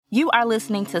You are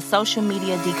listening to Social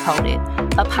Media Decoded,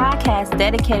 a podcast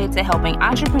dedicated to helping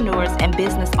entrepreneurs and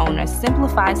business owners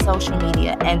simplify social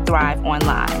media and thrive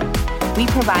online. We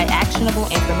provide actionable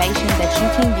information that you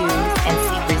can use and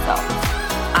see results.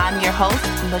 I'm your host,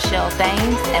 Michelle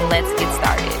Thames, and let's get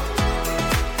started.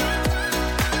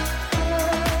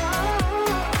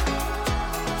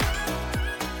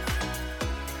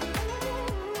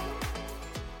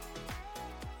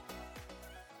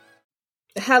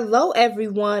 Hello,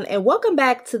 everyone, and welcome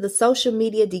back to the Social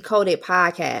Media Decoded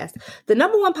podcast, the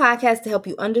number one podcast to help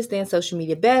you understand social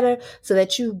media better so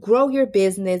that you grow your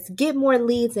business, get more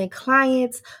leads and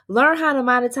clients, learn how to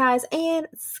monetize, and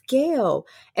scale.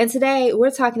 And today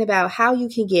we're talking about how you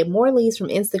can get more leads from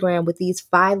Instagram with these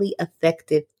five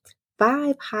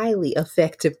highly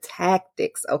effective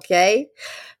tactics, okay?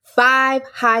 5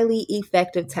 highly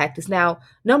effective tactics. Now,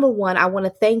 number one, I want to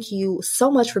thank you so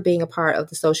much for being a part of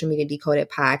the Social Media Decoded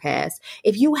podcast.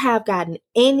 If you have gotten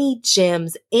any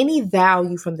gems, any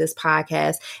value from this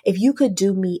podcast, if you could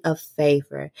do me a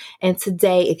favor, and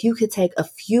today, if you could take a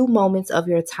few moments of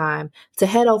your time to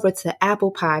head over to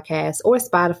Apple Podcasts or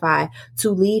Spotify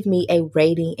to leave me a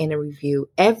rating and a review.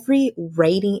 Every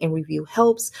rating and review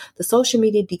helps the Social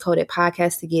Media Decoded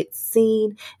podcast to get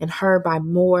seen and heard by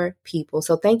more people.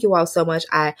 So thank you all so much.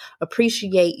 I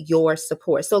appreciate your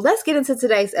support. So let's get into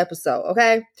today's episode,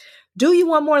 okay? Do you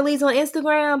want more leads on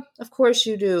Instagram? Of course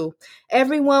you do.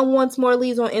 Everyone wants more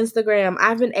leads on Instagram.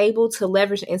 I've been able to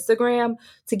leverage Instagram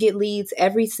to get leads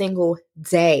every single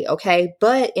day, okay?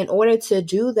 But in order to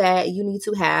do that, you need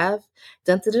to have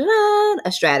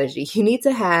a strategy. You need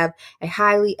to have a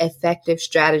highly effective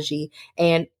strategy.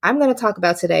 And I'm going to talk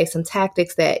about today some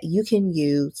tactics that you can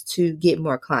use to get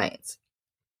more clients.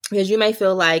 Because you may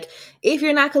feel like if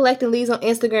you're not collecting leads on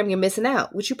Instagram, you're missing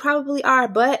out, which you probably are.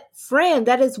 But friend,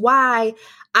 that is why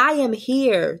I am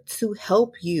here to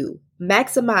help you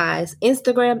maximize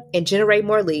Instagram and generate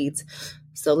more leads.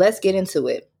 So let's get into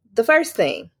it. The first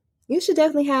thing, you should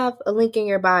definitely have a link in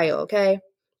your bio, okay?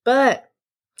 But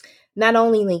not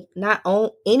on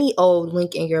any old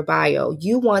link in your bio.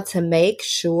 You want to make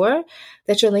sure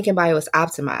that your link in bio is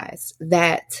optimized,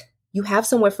 that you have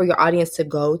somewhere for your audience to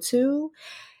go to,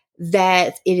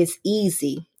 that it is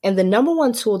easy. And the number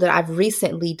one tool that I've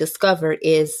recently discovered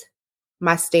is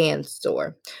my Stan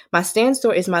Store. My Stan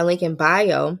Store is my link in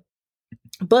bio,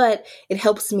 but it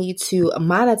helps me to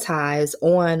monetize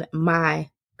on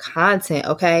my content,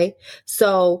 okay?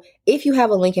 So if you have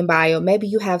a link in bio, maybe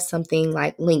you have something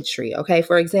like Linktree, okay?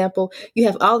 For example, you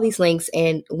have all these links,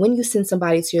 and when you send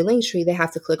somebody to your Linktree, they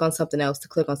have to click on something else to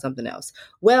click on something else.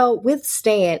 Well, with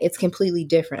Stan, it's completely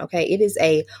different, okay? It is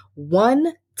a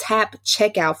one-tap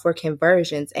checkout for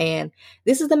conversions, and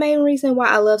this is the main reason why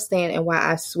I love Stan and why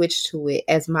I switched to it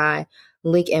as my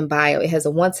link in bio. It has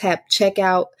a one-tap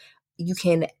checkout. You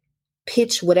can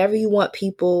pitch whatever you want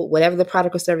people, whatever the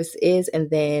product or service is, and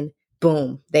then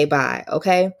boom, they buy,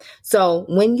 okay? So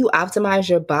when you optimize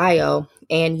your bio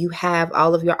and you have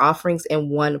all of your offerings in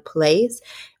one place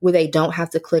where they don't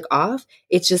have to click off,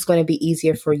 it's just going to be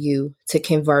easier for you to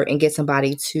convert and get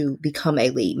somebody to become a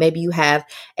lead. Maybe you have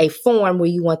a form where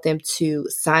you want them to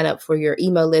sign up for your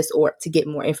email list or to get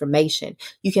more information.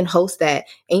 You can host that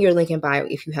in your link in bio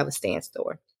if you have a Stan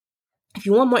Store. If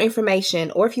you want more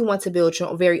information or if you want to build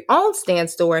your very own Stan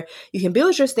Store, you can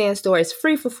build your Stan Store. It's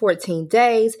free for 14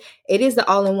 days. It is the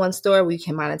all-in-one store where you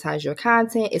can monetize your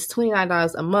content. It's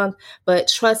 $29 a month, but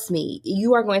trust me,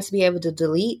 you are going to be able to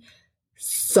delete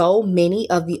so many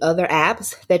of the other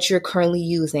apps that you're currently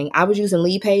using. I was using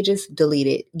Leadpages, delete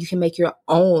it. You can make your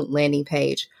own landing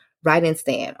page right in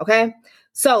Stan, okay?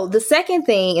 So the second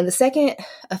thing and the second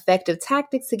effective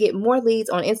tactic to get more leads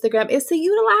on Instagram is to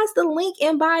utilize the link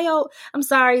in bio.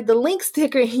 The link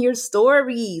sticker in your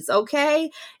stories,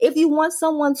 okay? If you want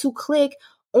someone to click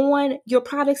on your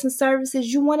products and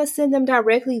services, you want to send them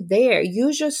directly there.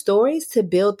 Use your stories to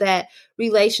build that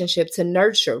relationship, to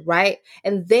nurture, right?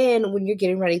 And then when you're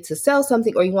getting ready to sell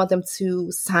something or you want them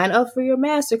to sign up for your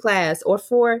masterclass or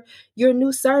for your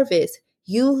new service,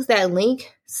 use that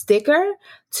link sticker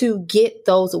to get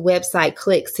those website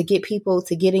clicks, to get people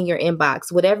to get in your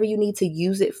inbox. Whatever you need to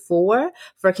use it for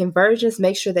conversions,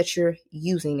 make sure that you're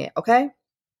using it, okay?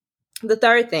 The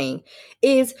third thing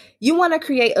is you want to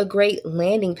create a great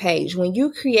landing page. When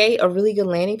you create a really good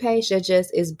landing page that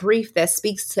just is brief, that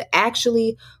speaks to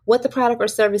actually what the product or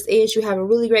service is, you have a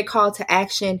really great call to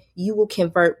action, you will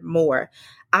convert more.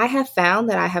 I have found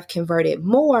that I have converted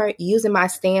more using my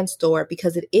Stan Store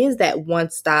because it is that one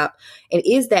stop and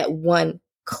is that one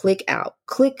click out.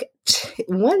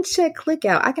 One check click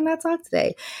out. I cannot talk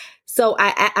today. So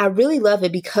I really love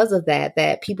it because of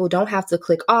that people don't have to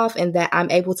click off and that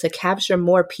I'm able to capture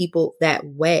more people that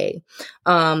way.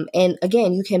 And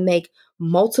again, you can make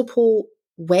multiple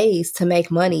ways to make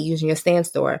money using your Stan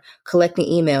Store, collecting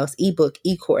emails, ebook,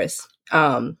 e-course.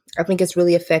 I think it's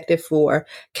really effective for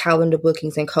calendar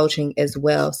bookings and coaching as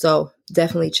well. So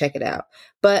definitely check it out.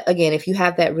 But again, if you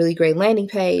have that really great landing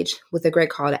page with a great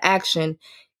call to action,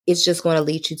 it's just going to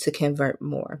lead you to convert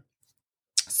more.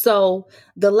 So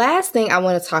the last thing I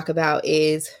want to talk about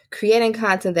is creating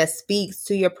content that speaks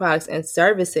to your products and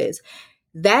services.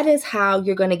 That is how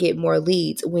you're going to get more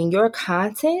leads. When your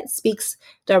content speaks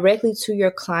directly to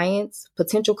your clients,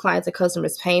 potential clients and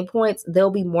customers' pain points,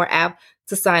 they'll be more apt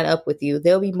to sign up with you.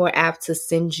 They'll be more apt to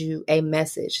send you a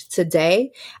message.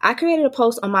 Today, I created a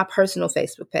post on my personal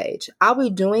Facebook page. I'll be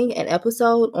doing an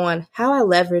episode on how I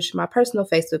leverage my personal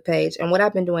Facebook page and what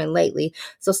I've been doing lately.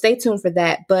 So stay tuned for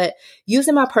that. But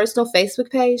using my personal Facebook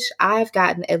page, I've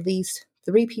gotten at least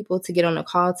 3 people to get on a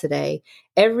call today.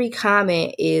 Every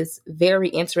comment is very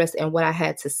interested in what I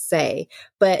had to say.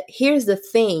 But here's the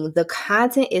thing, the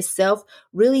content itself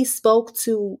really spoke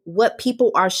to what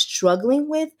people are struggling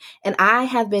with. And I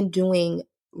have been doing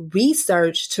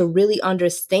research to really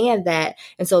understand that.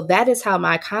 And so that is how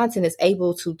my content is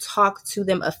able to talk to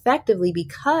them effectively,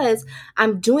 because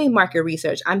I'm doing market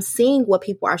research. I'm seeing what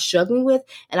people are struggling with,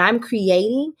 and I'm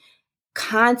creating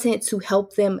content to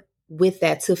help them with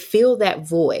that, to fill that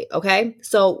void. Okay.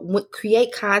 So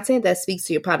create content that speaks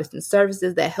to your products and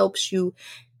services, that helps you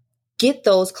get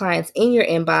those clients in your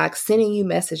inbox, sending you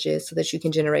messages so that you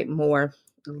can generate more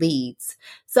leads.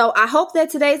 So I hope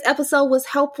that today's episode was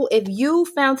helpful. If you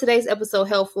found today's episode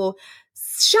helpful,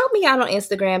 shout me out on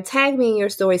Instagram, tag me in your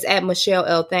stories at Michelle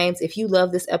L. Thames. If you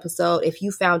love this episode, if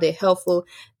you found it helpful,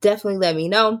 definitely let me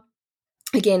know.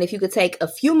 Again, if you could take a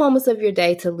few moments of your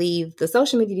day to leave the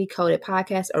Social Media Decoded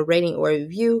podcast a rating or a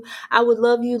review, I would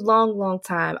love you long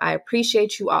time. I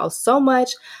appreciate you all so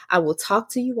much. I will talk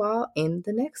to you all in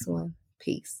the next one.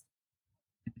 Peace.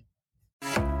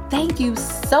 Thank you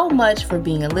so much for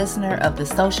being a listener of the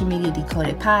Social Media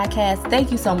Decoded podcast.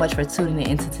 Thank you so much for tuning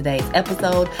into today's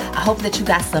episode. I hope that you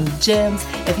got some gems.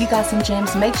 If you got some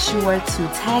gems, make sure to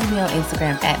tag me on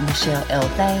Instagram at Michelle L.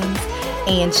 Thames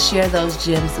and share those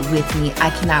gems with me. I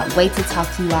cannot wait to talk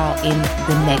to you all in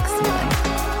the next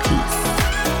one.